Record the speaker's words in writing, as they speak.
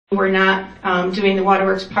we're not doing the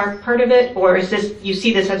Waterworks Park part of it, or is this, you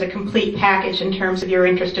see this as a complete package in terms of your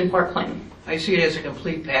interest in Fort Clinton? I see it as a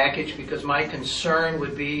complete package because my concern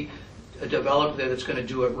would be a developer that's going to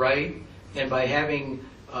do it right, and by having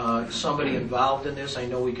somebody involved in this, I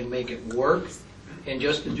know we can make it work. And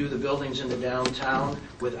just to do the buildings in the downtown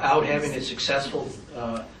without having a successful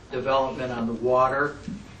development on the water,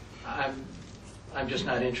 I'm just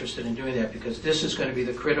not interested in doing that, because this is going to be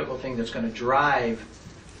the critical thing that's going to drive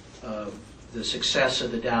the success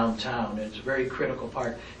of the downtown. It's a very critical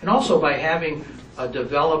part. And also by having a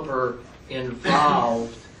developer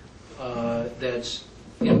involved that's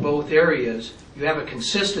in both areas, you have a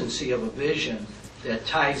consistency of a vision that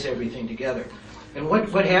ties everything together. And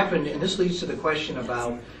what happened, and this leads to the question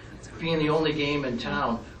about being the only game in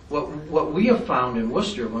town, what we have found in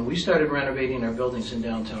Worcester, when we started renovating our buildings in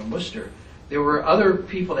downtown Worcester, there were other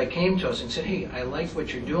people that came to us and said, hey, I like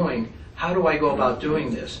what you're doing, how do I go about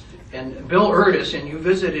doing this? And Bill Erdis, and you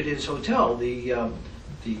visited his hotel, what's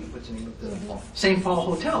the name of the St. Paul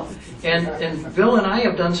Hotel. And Bill and I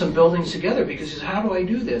have done some buildings together because he says, how do I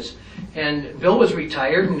do this? And Bill was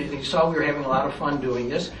retired, and he saw we were having a lot of fun doing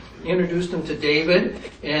this. He introduced him to David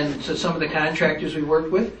and to some of the contractors we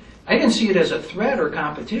worked with. I didn't see it as a threat or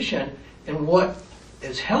competition, and what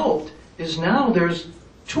has helped is now there's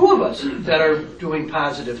two of us that are doing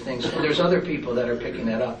positive things, and there's other people that are picking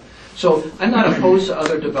that up. So I'm not opposed to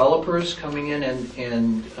other developers coming in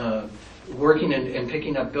and working and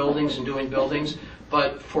picking up buildings and doing buildings,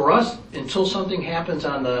 but for us, until something happens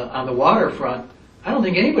on the waterfront, I don't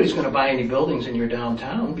think anybody's going to buy any buildings in your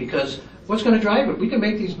downtown, because what's going to drive it? We can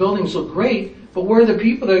make these buildings look great, but where are the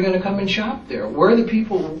people that are going to come and shop there? Where are the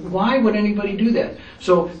people? Why would anybody do that?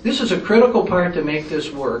 So this is a critical part to make this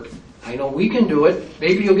work. I know we can do it.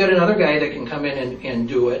 Maybe you'll get another guy that can come in and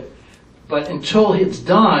do it. But until it's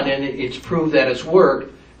done and it's proved that it's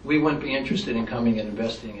worked, we wouldn't be interested in coming and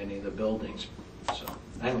investing in any of the buildings. So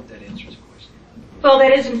I hope that answers the question. Well,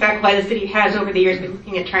 that is in fact why the city has over the years been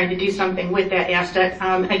looking at trying to do something with that asset.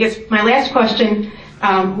 I guess my last question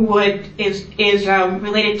is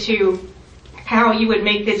related to how you would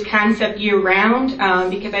make this concept year-round,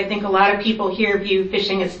 because I think a lot of people here view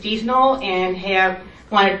fishing as seasonal and have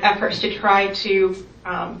wanted efforts to try to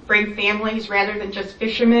bring families rather than just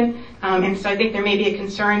fishermen. And so I think there may be a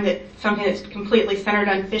concern that something that's completely centered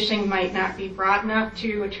on fishing might not be broad enough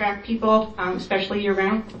to attract people, especially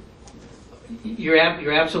year-round. You're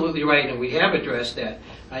absolutely right, and we have addressed that.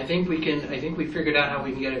 I think we figured out how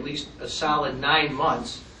we can get at least a solid 9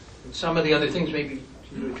 months. And some of the other things, maybe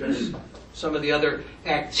you address some of the other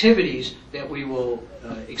activities that we will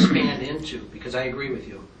expand into, because I agree with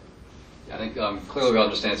you. I think clearly we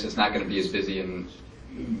understand it's not going to be as busy in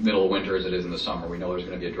middle of winter as it is in the summer. We know there's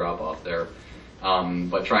going to be a drop off there.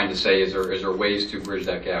 But trying to say, is there ways to bridge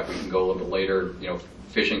that gap? We can go a little bit later. You know,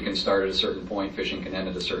 fishing can start at a certain point, fishing can end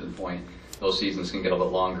at a certain point. Those seasons can get a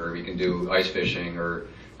little longer. We can do ice fishing or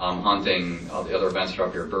hunting, the other events are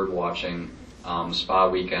up here, bird watching, spa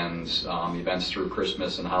weekends, events through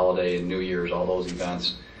Christmas and holiday and New Year's, all those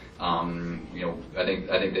events. You know, I think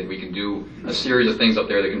that we can do a series of things up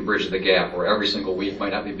there that can bridge the gap, where every single week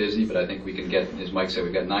might not be busy, but I think we can get, as Mike said,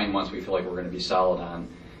 we've got 9 months we feel like we're going to be solid on.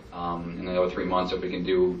 In the other 3 months, if we can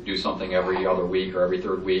do something every other week or every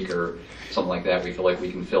third week or something like that, we feel like we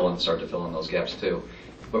can start to fill in those gaps too.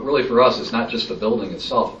 But really for us, it's not just the building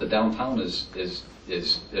itself. The downtown is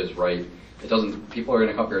right. It doesn't. People are going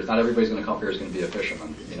to come here. Not everybody's going to come here is going to be a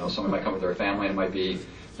fisherman. You know, someone might come with their family, and it might be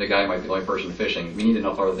the guy might be the only person fishing. We need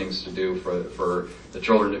enough other things to do for the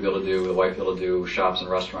children to be able to do, the wife to be able to do, shops and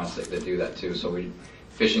restaurants that do that too. So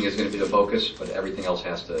fishing is going to be the focus, but everything else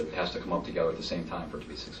has to come up together at the same time for it to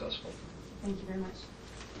be successful. Thank you very much.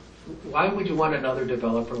 Why would you want another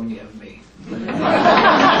developer when you have me?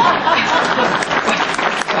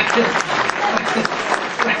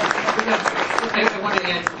 I want to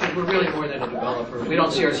add, because we're really more than a developer. We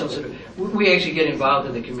don't see ourselves as we actually get involved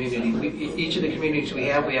in the community. Each of the communities we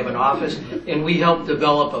have an office, and we help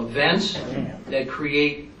develop events that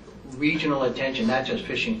create regional attention, not just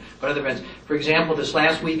fishing, but other events. For example, this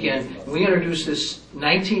last weekend, we introduced this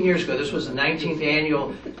 19 years ago. This was the 19th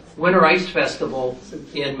annual Winter Ice Festival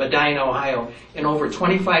in Medina, Ohio, and over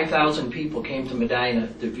 25,000 people came to Medina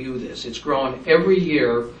to view this. It's grown every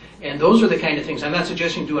year, and those are the kind of things. I'm not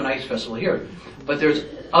suggesting do an ice festival here, but there's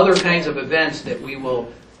other kinds of events that we will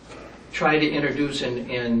try to introduce and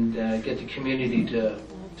get the community to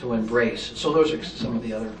embrace. So those are some of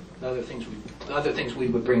the other things we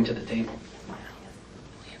would bring to the table.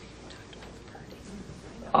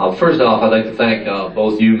 First off, I'd like to thank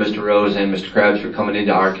both you, Mr. Rose, and Mr. Krebs, for coming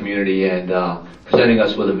into our community and presenting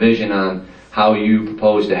us with a vision on how you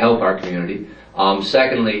propose to help our community.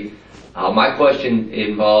 Secondly, my question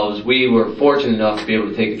involves, we were fortunate enough to be able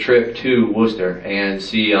to take a trip to Worcester and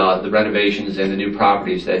see the renovations and the new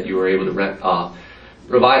properties that you were able to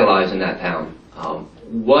revitalize in that town.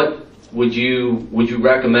 What would you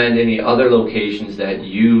recommend any other locations that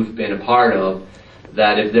you've been a part of,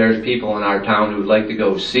 that if there's people in our town who would like to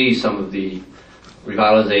go see some of the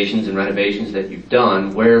revitalizations and renovations that you've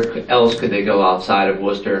done, where else could they go outside of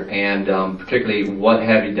Worcester? And particularly, what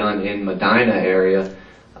have you done in Medina area?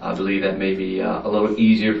 I believe that may be a little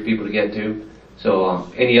easier for people to get to.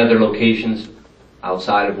 So any other locations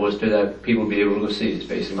outside of Worcester that people would be able to go see is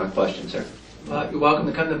basically my question, sir. You're welcome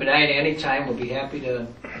to come to Medina anytime. We'll be happy to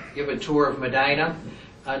give a tour of Medina.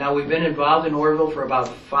 Now, we've been involved in Orville for about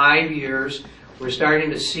 5 years. We're starting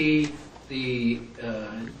to see the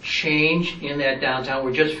change in that downtown.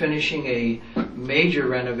 We're just finishing a major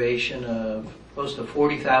renovation of close to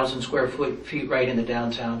 40,000 square feet right in the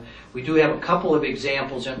downtown. We do have a couple of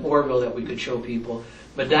examples in Orville that we could show people.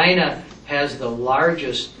 Medina has the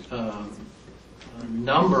largest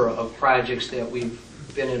number of projects that we've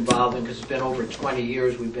been involved in, because it's been over 20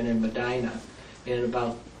 years we've been in Medina, and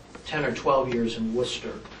about 10 or 12 years in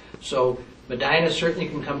Worcester. So Medina certainly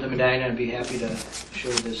can come to Medina and be happy to show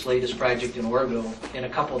this latest project in Orville and a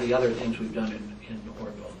couple of the other things we've done in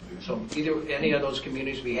Orville. So any of those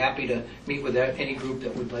communities would be happy to meet with any group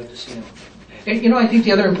that would like to see them. And I think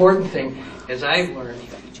the other important thing, as I've learned,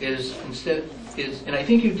 is and I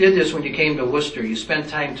think you did this when you came to Worcester, you spent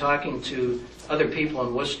time talking to other people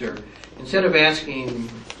in Worcester. Instead of asking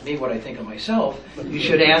me what I think of myself, you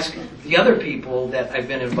should ask the other people that I've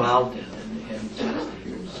been involved in.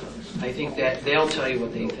 I think that they'll tell you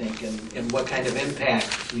what they think and what kind of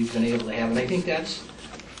impact we've been able to have. And I think that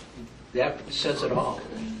says it all.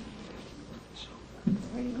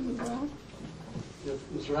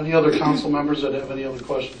 Is there any other council members that have any other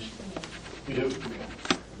questions? You do? Okay.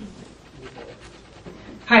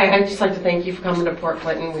 Hi, I'd just like to thank you for coming to Port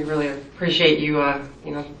Clinton. We really appreciate you,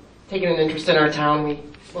 taking an interest in our town.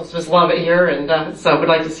 Most of us love it here, and so would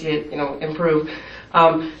like to see it, improve.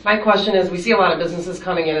 My question is, we see a lot of businesses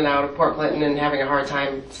coming in and out of Port Clinton and having a hard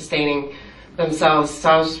time sustaining themselves. So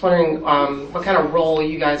I was just wondering what kind of role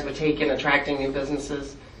you guys would take in attracting new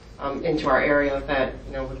businesses into our area that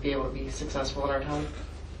would be able to be successful in our town.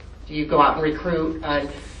 Do you go out and recruit,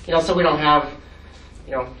 so we don't have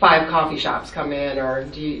 5 coffee shops come in, or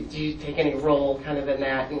do you take any role kind of in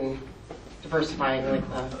that and diversifying like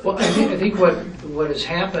that? Well, I think what has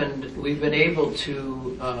happened, we've been able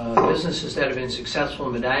to, businesses that have been successful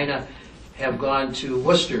in Medina have gone to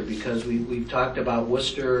Worcester, because we've talked about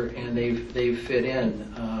Worcester and they've fit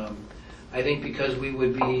in. I think because we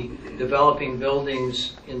would be developing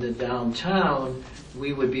buildings in the downtown,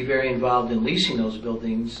 we would be very involved in leasing those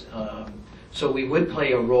buildings. So we would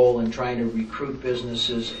play a role in trying to recruit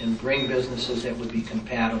businesses and bring businesses that would be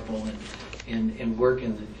compatible and work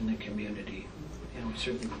in the community. We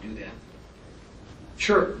certainly would do that.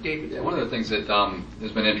 Sure, David. Yeah, one of the things that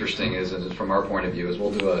has been interesting is from our point of view, is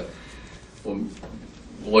we'll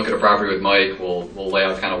look at a property with Mike, we'll lay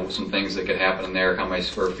out kind of some things that could happen in there, how many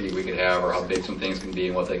square feet we could have, or how big some things can be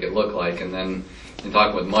and what they could look like. And then in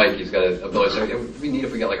talking with Mike, he's got an ability to say, it would be neat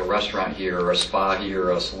if we got like a restaurant here, or a spa here,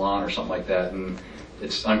 or a salon, or something like that. And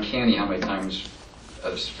it's uncanny how many times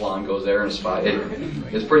a salon goes there and a spa.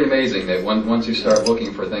 It's pretty amazing that once you start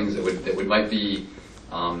looking for things that might be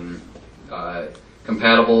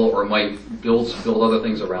compatible, or might build other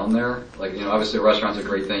things around there. Like, obviously a restaurant's a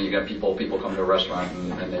great thing. You got people come to a restaurant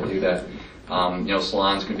and they do that.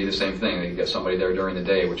 Salons can be the same thing. You get somebody there during the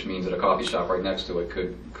day, which means that a coffee shop right next to it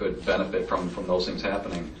could benefit from those things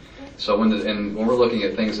happening. So when we're looking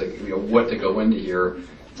at things like what to go into here,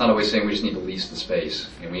 it's not always saying we just need to lease the space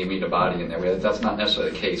and we need a body in there. That's not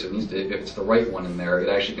necessarily the case. It needs to, if it's the right one in there, it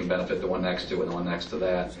actually can benefit the one next to it and the one next to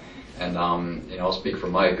that. And I'll speak for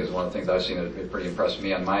Mike, because one of the things I've seen that pretty impressed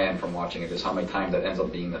me on my end from watching it is how many times that ends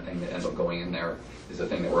up being the thing that ends up going in there is the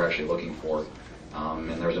thing that we're actually looking for. And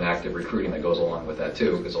there's an active recruiting that goes along with that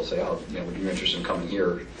too, because they'll say, would you be interested in coming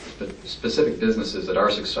here? But specific businesses that are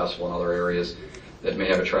successful in other areas that may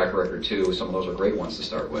have a track record too, some of those are great ones to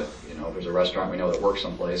start with. If there's a restaurant we know that works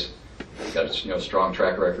someplace, got a strong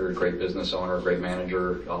track record, great business owner, great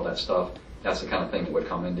manager, all that stuff. That's the kind of thing that would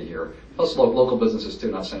come into here. Plus local businesses too,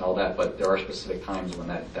 not saying all that, but there are specific times when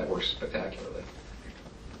that works spectacularly.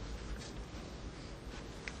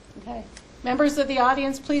 Okay. Members of the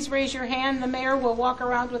audience, please raise your hand. The mayor will walk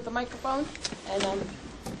around with the microphone and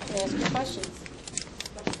ask your questions.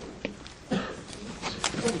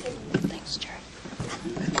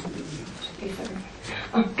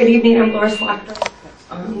 Good evening, I'm Laura Slacker.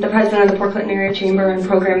 the president of the Port Clinton Area Chamber and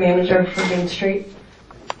program manager for Main Street.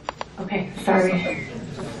 Okay, sorry.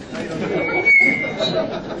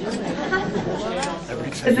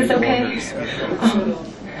 Is this okay?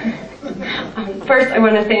 First, I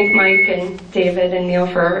want to thank Mike and David and Neil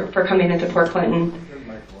for coming into Port Clinton.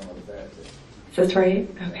 Is this right?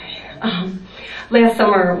 Okay. Last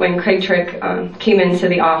summer, when Craig Trick came into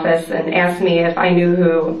the office and asked me if I knew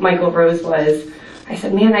who Michael Rose was, I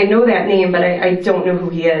said, man, I know that name, but I don't know who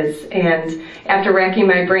he is. And after racking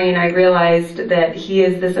my brain, I realized that he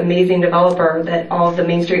is this amazing developer that all of the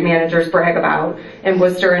Main Street managers brag about in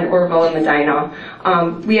Worcester and Orville and Medina.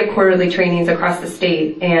 We have quarterly trainings across the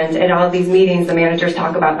state, and at all of these meetings, the managers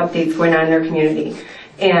talk about updates going on in their community.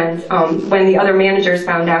 And when the other managers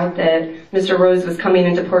found out that Mr. Rose was coming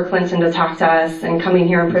into Port Clinton to talk to us and coming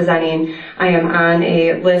here and presenting, I am on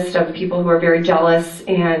a list of people who are very jealous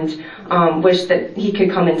and wish that he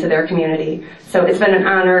could come into their community. So it's been an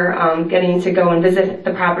honor getting to go and visit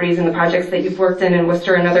the properties and the projects that you've worked in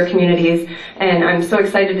Worcester and other communities. And I'm so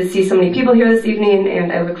excited to see so many people here this evening,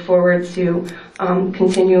 and I look forward to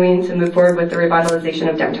continuing to move forward with the revitalization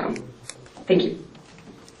of downtown. Thank you.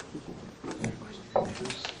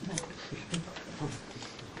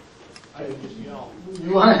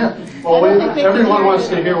 Well, everyone wants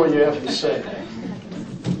to hear what you have to say.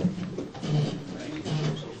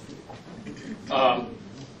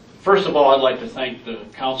 First of all, I'd like to thank the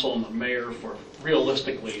council and the mayor for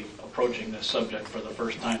realistically approaching this subject for the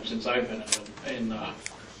first time since I've been in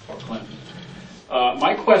Port Clinton.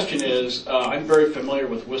 My question is, I'm very familiar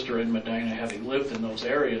with Worcester and Medina, having lived in those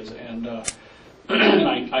areas, and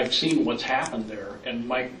I've seen what's happened there.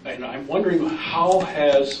 And I'm wondering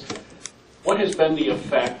what has been the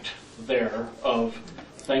effect there of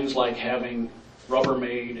things like having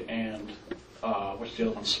Rubbermaid and what's the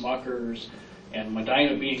other one, Smuckers, and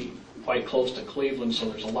Medina being quite close to Cleveland, so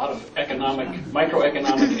there's a lot of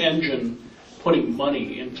microeconomic engine putting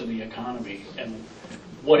money into the economy. And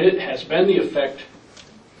what has been the effect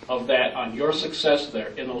of that on your success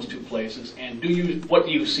there in those two places, and what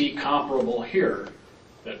do you see comparable here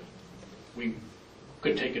that we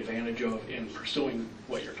could take advantage of in pursuing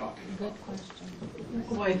what you're talking about? Good question.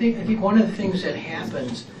 Well, I think one of the things that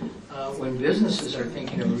happens when businesses are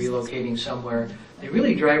thinking of relocating somewhere, they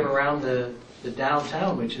really drive around the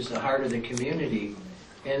downtown, which is the heart of the community.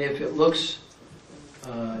 And if it looks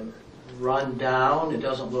run down, it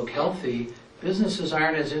doesn't look healthy, businesses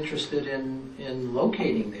aren't as interested in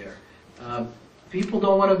locating there. People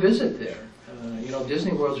don't want to visit there.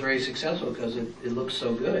 Disney World's very successful because it looks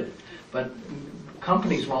so good. But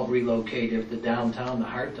companies won't relocate if the downtown, the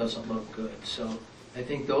heart, doesn't look good. So I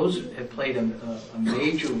think those have played a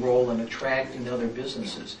major role in attracting other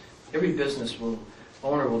businesses. Every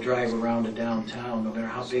owner will drive around a downtown, no matter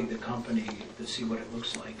how big the company, to see what it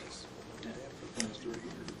looks like.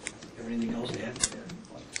 Everything else to add to that?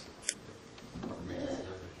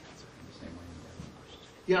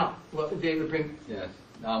 Yeah, well, David, bring... Yeah,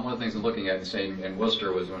 one of the things I'm looking at and saying in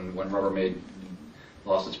Worcester was when Rubbermaid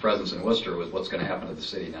lost its presence in Worcester was what's going to happen to the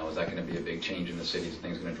city now. Is that going to be a big change in the city? Is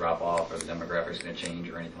things going to drop off? Are the demographics going to change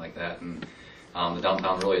or anything like that? And the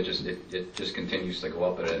downtown really, it just continues to go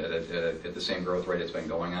up at the same growth rate it's been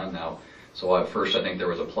going on now. So at first I think there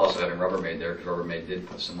was a plus of having Rubbermaid there, because Rubbermaid did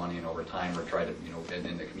put some money in over time or tried to get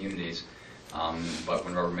in the communities. But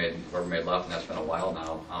when Rubbermaid left, and that's been a while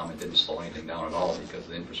now, it didn't slow anything down at all because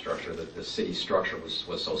the infrastructure, the city structure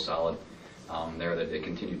was so solid there that it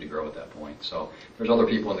continued to grow at that point. So there's other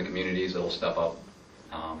people in the communities that will step up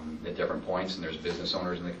at different points, and there's business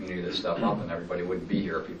owners in the community that step up, and everybody wouldn't be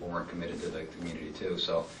here if people weren't committed to the community too.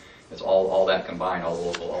 So it's all that combined, all the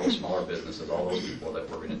local, all the smaller businesses, all those people that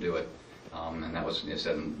were going to do it. And that was,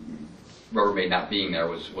 Rubbermaid not being there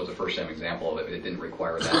was the first time example of it. It didn't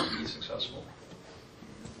require that to be successful.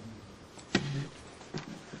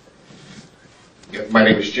 Yeah, my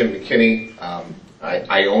name is Jim McKinney.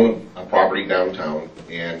 I own a property downtown,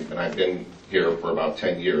 and I've been here for about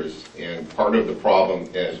 10 years. And part of the problem,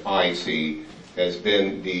 as I see, has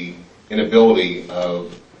been the inability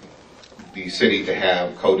of the city to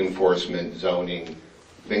have code enforcement, zoning,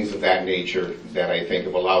 things of that nature that I think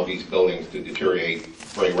have allowed these buildings to deteriorate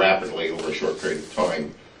very rapidly over a short period of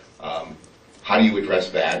time. How do you address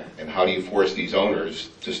that, and how do you force these owners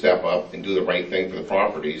to step up and do the right thing for the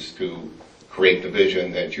properties to create the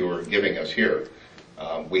vision that you're giving us here?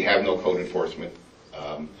 We have no code enforcement.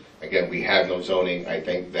 Again, we have no zoning. I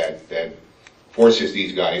think that forces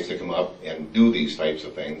these guys to come up and do these types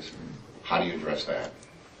of things. How do you address that?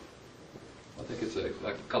 I think it's a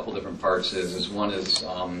couple different parts. One is,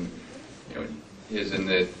 is in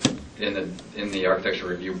the architecture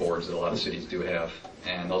review boards that a lot of cities do have,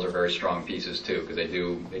 and those are very strong pieces too, because they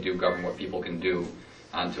do govern what people can do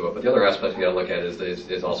onto it. But the other aspect we got to look at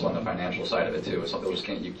is also on the financial side of it too. Some people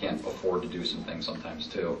you can't afford to do some things sometimes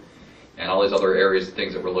too, and all these other areas,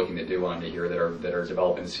 things that we're looking to do on here that are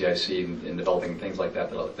developing CIC and developing things like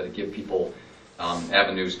that give people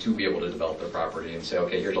avenues to be able to develop their property and say,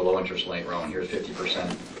 okay, here's a low interest rate loan, here's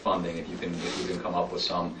 50% funding if you can come up with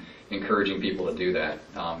some, encouraging people to do that,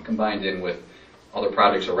 combined in with other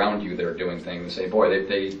projects around you that are doing things and say, boy,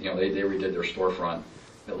 they redid their storefront.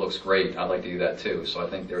 It looks great. I'd like to do that too. So I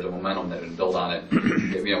think there's a momentum that can build on it.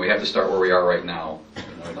 We have to start where we are right now.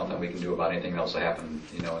 There's nothing we can do about anything else that happened,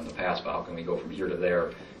 in the past. But how can we go from here to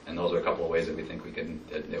there? And those are a couple of ways that we think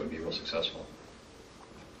that would be real successful.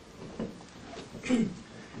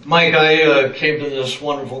 Mike, I came to this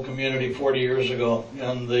wonderful community 40 years ago,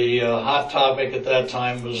 and the hot topic at that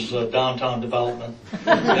time was downtown development.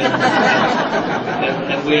 And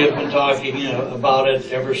we have been talking about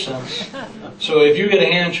it ever since. So if you get a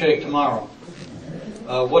handshake tomorrow,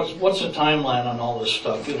 what's the timeline on all this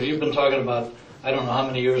stuff? You've been talking about, I don't know how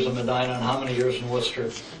many years in Medina and how many years in Worcester.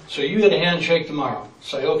 So you get a handshake tomorrow.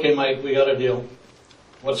 Say, okay, Mike, we got a deal.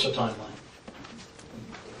 What's the timeline?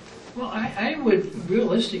 Well, I would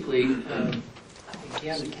realistically,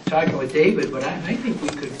 again, talking with David, but I think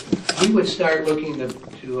we would start looking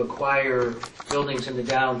to acquire buildings in the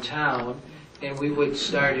downtown, and we would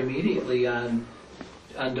start immediately on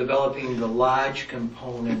developing the lodge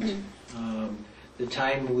component. The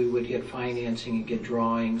time we would get financing and get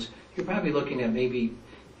drawings, you're probably looking at maybe,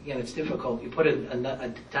 again, it's difficult. You put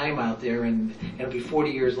a time out there, and it'll be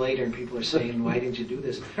 40 years later, and people are saying, "Why didn't you do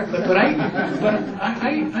this?" But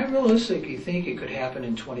I realistically think it could happen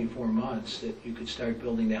in 24 months. That you could start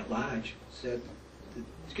building that lodge.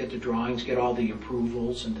 Get the drawings, get all the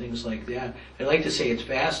approvals, and things like that. I'd like to say it's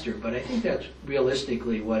faster, but I think that's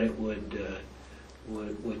realistically what it would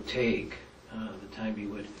take. The time we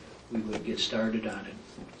would get started on it.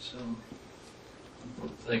 So.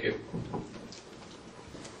 Thank you.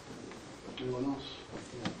 Anyone else?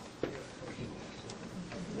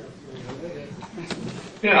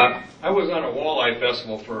 Yeah, I was on a walleye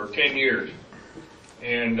festival for 10 years,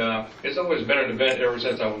 and it's always been an event ever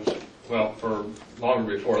since I was, for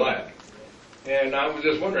longer before that. And I was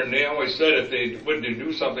just wondering, they always said if they would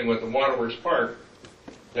do something with the Waterworks Park,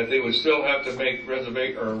 that they would still have to make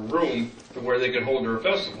reservation or room to where they could hold their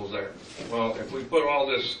festivals there. Well, if we put all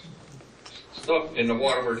this stuff in the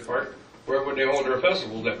Waterworks Park, where would they hold their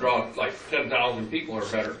festivals that draw like 10,000 people or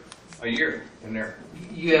better a year in there?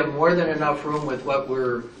 You have more than enough room with what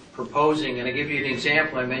we're proposing. And I'll give you an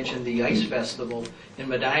example. I mentioned the Ice Festival in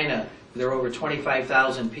Medina. There are over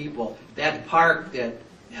 25,000 people. That park that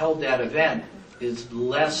held that event is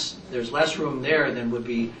less, there's less room there than would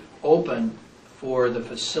be open for the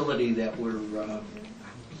facility that we're,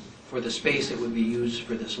 for the space that would be used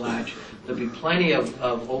for this lodge. There'll be plenty of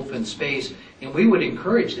open space, and we would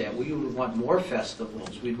encourage that. We would want more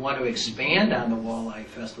festivals. We'd want to expand on the Walleye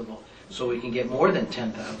Festival so we can get more than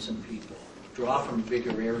 10,000 people, draw from a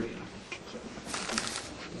bigger area.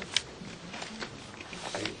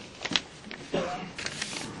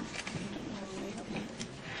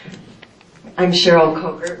 I'm Cheryl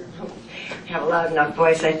Coker. I have a loud enough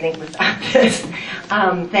voice, I think, without this.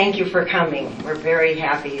 Thank you for coming. We're very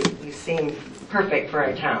happy. You seem perfect for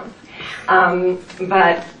our town.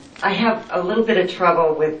 But I have a little bit of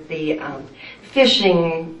trouble with the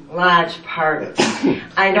fishing lodge part of it.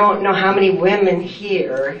 I don't know how many women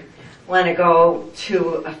here want to go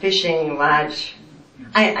to a fishing lodge.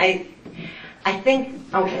 I think,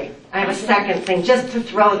 okay, I have a second thing, just to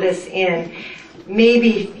throw this in.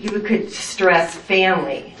 Maybe you could stress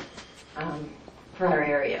family for our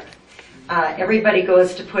area. Everybody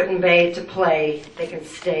goes to Put-in-Bay to play. They can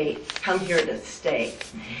stay, come here to stay.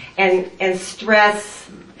 And stress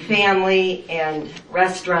family and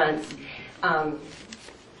restaurants,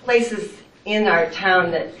 places in our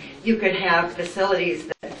town that you could have facilities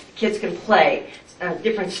that kids can play,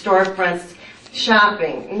 different storefronts,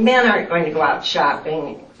 shopping. Men aren't going to go out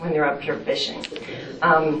shopping when they're up here fishing.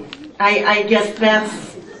 I guess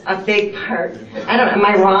that's a big part. I don't know, am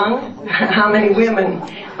I wrong? How many women?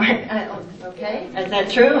 Okay, is that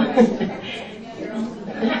true?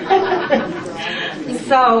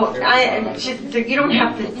 So you don't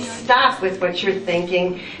have to stop with what you're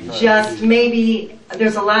thinking. Just maybe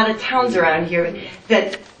there's a lot of towns around here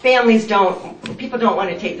that people don't want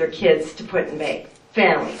to take their kids to Put-in-Bay.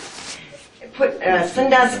 Families.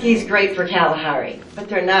 Sandusky's great for Kalahari, but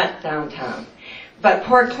they're not downtown. But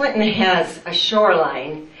Port Clinton has a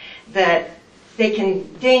shoreline that they can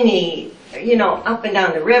dinghy up and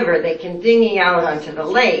down the river. They can dinghy out onto the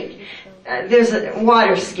lake. There's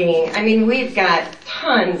water skiing. I mean, we've got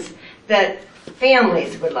tons that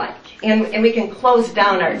families would like. And we can close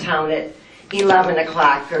down our town at 11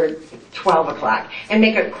 o'clock or 12 o'clock and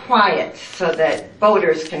make it quiet so that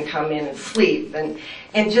boaters can come in and sleep and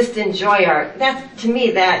just enjoy to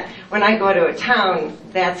me, when I go to a town,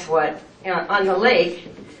 that's what, on the lake,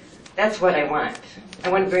 that's what I want. I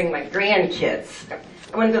want to bring my grandkids.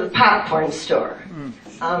 I want to go to the popcorn store.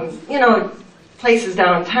 Places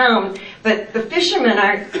downtown, but the fishermen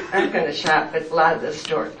aren't going to shop at a lot of the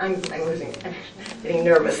stores. I'm getting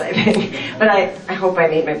nervous, I think, but I hope I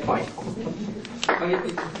made my point.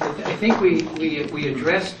 I think we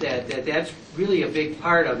addressed that's really a big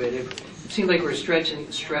part of it. It seemed like we're stressing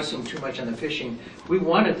too much on the fishing. We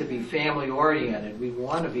want it to be family oriented. We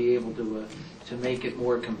want to be able to make it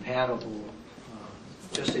more compatible,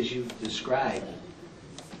 just as you described.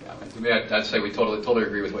 Yeah, I'd say we totally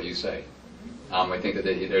agree with what you say. I think that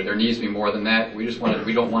there needs to be more than that. We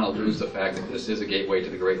don't want to lose the fact that this is a gateway to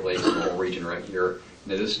the Great Lakes and the whole region right here.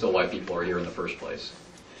 And it is still why people are here in the first place.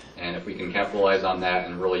 And if we can capitalize on that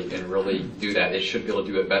and really do that, it should be able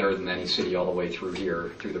to do it better than any city all the way through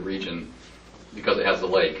here, through the region, because it has the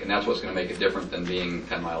lake. And that's what's going to make it different than being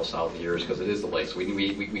 10 miles south of here, is because it is the lake. So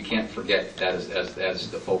we can't forget that as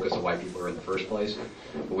the focus of why people are in the first place.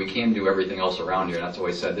 But we can do everything else around here. And that's why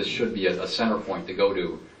I said this should be a center point to go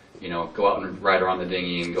to. Go out and ride around the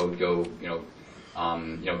dinghy and go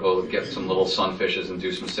get some little sunfishes and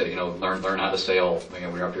do some learn how to sail when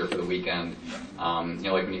you're up here for the weekend. Like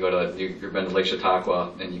when you go you've been to Lake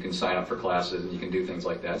Chautauqua, and you can sign up for classes and you can do things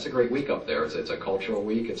like that. It's a great week up there. It's a cultural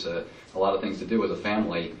week. It's a lot of things to do as a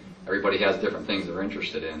family. Everybody has different things they're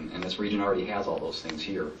interested in, and this region already has all those things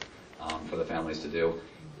here for the families to do.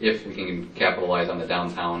 If we can capitalize on the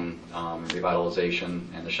downtown revitalization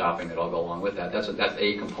and the shopping that all go along with that, that's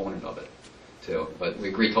a component of it, too. But we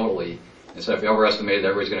agree totally. And so if we overestimate that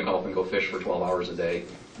everybody's going to come up and go fish for 12 hours a day,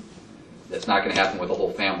 that's not going to happen with the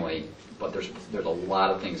whole family. But there's a lot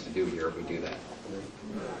of things to do here if we do that.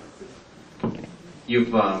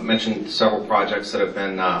 You've mentioned several projects that have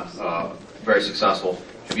been very successful.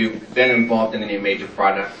 Have you been involved in any major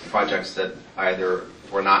projects that either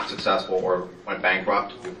were not successful or went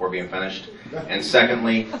bankrupt before being finished? And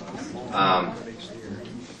secondly,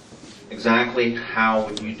 exactly how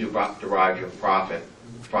would you derive your profit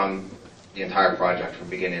from the entire project from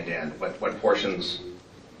beginning to end? What portions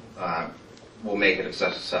will make it a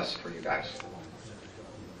success for you guys?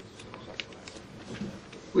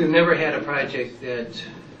 We've never had a project that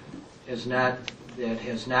has not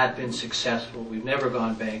been successful. We've never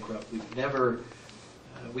gone bankrupt.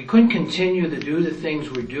 We couldn't continue to do the things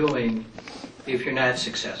we're doing if you're not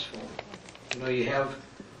successful.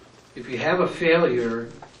 If you have a failure,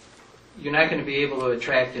 you're not going to be able to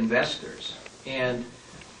attract investors. And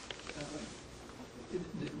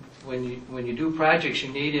when you do projects,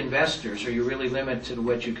 you need investors, or you're really limited to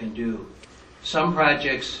what you can do. Some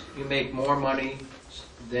projects you make more money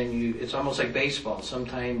than you. It's almost like baseball.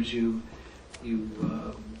 Sometimes you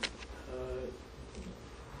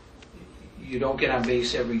don't get on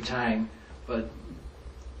base every time, but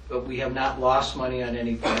we have not lost money on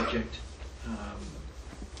any project.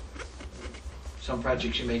 Some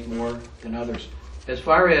projects you make more than others. As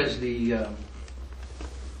far as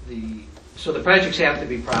so the projects have to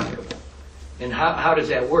be profitable. And how does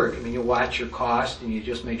that work? I mean, you watch your cost and you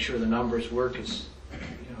just make sure the numbers work. That's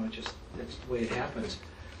the way it happens.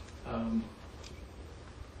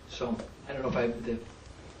 So I don't know if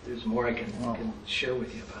there's more I can share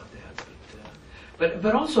with you about that.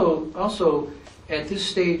 But also at this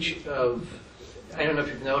stage of, I don't know if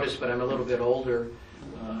you've noticed, but I'm a little bit older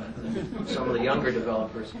than some of the younger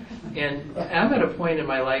developers. And I'm at a point in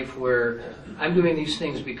my life where I'm doing these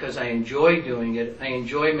things because I enjoy doing it. I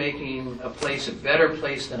enjoy making a place a better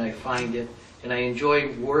place than I find it. And I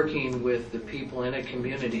enjoy working with the people in a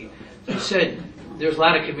community. As I said, there's a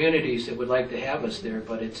lot of communities that would like to have us there,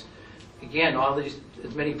 but it's, again,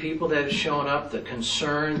 as many people that have shown up, the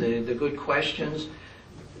concern, the good questions.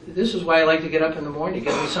 This is why I like to get up in the morning,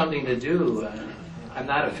 give me something to do. I'm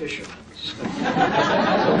not a fisherman. So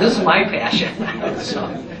this is my passion. So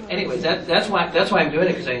anyways, that's why I'm doing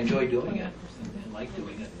it, because I enjoy doing it and like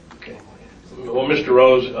doing it. Okay. Well, Mr.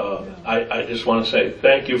 Rose, I just want to say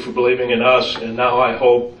thank you for believing in us, and now I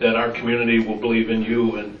hope that our community will believe in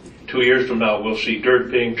you, and 2 years from now we'll see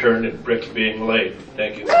dirt being turned and bricks being laid.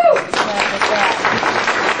 Thank you.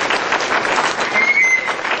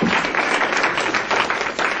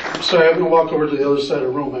 Sorry, I'm going to walk over to the other side of the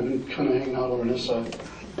room. I've been kind of hanging out over on this side.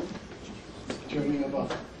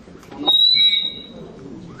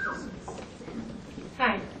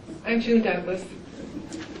 I'm June Douglas.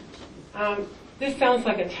 This sounds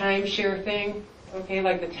like a timeshare thing, okay,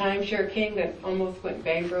 like the timeshare king that almost went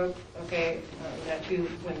bankrupt, okay,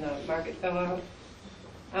 when the market fell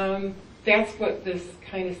out. That's what this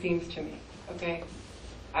kind of seems to me, okay?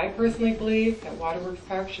 I personally believe that Waterworks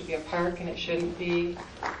Park should be a park and it shouldn't be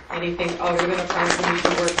anything other than a park, and we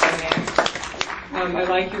should work on that. I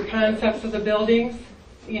like your concepts of the buildings,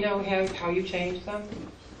 you know, how you change them.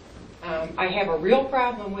 I have a real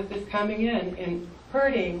problem with this coming in and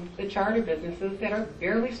hurting the charter businesses that are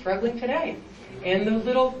barely struggling today, and the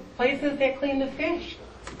little places that clean the fish.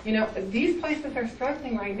 You know, these places are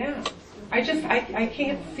struggling right now. I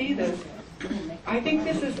can't see this. I think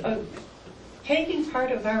this is taking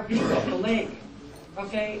part of our people, the lake,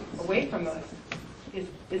 okay, away from us is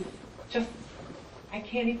just, I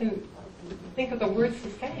can't even think of the words to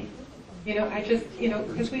say. You know,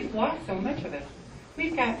 because we've lost so much of it.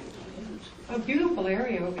 We've got a beautiful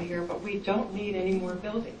area over here, but we don't need any more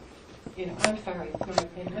buildings. You know, I'm sorry, it's my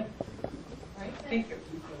opinion. All right, thank you.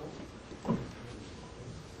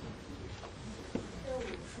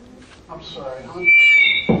 I'm sorry,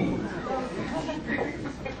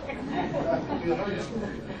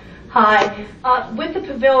 Hi. With the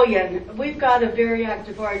pavilion, we've got a very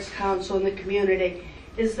active arts council in the community.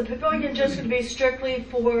 Is the pavilion just going to be strictly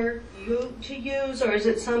for you to use, or is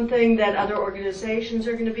it something that other organizations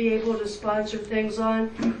are going to be able to sponsor things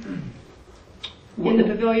on in the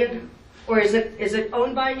pavilion? Or is it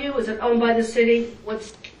owned by you? Is it owned by the city?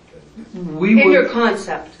 What's your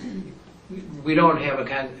concept? We don't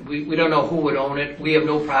have we don't know who would own it. We have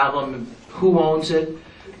no problem who owns it,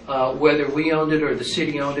 whether we owned it or the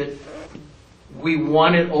city owned it. We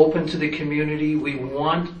want it open to the community. We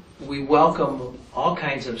welcome all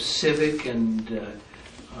kinds of civic and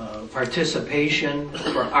participation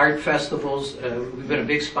for art festivals. We've been a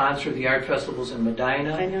big sponsor of the art festivals in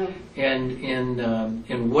Medina. I know. And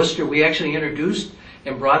in Worcester. We actually introduced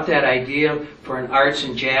and brought that idea for an arts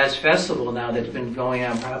and jazz festival now that's been going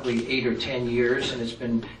on probably 8 or 10 years,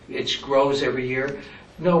 and it grows every year.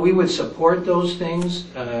 No, we would support those things.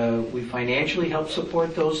 We financially help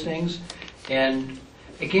support those things. And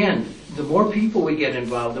again, the more people we get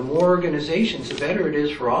involved, the more organizations, the better it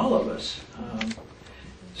is for all of us.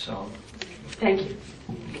 Thank you.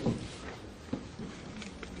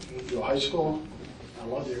 you go to high school? I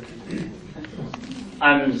love your.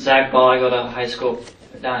 I'm Zach Ball. I go to high school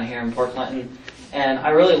down here in Port Clinton, and I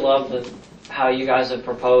really love how you guys have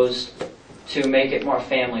proposed to make it more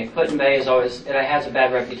family. Put-in Bay it has a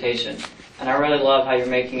bad reputation, and I really love how you're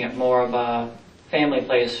making it more of a family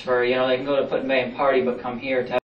place for, they can go to Put-in Bay and party, but come here to have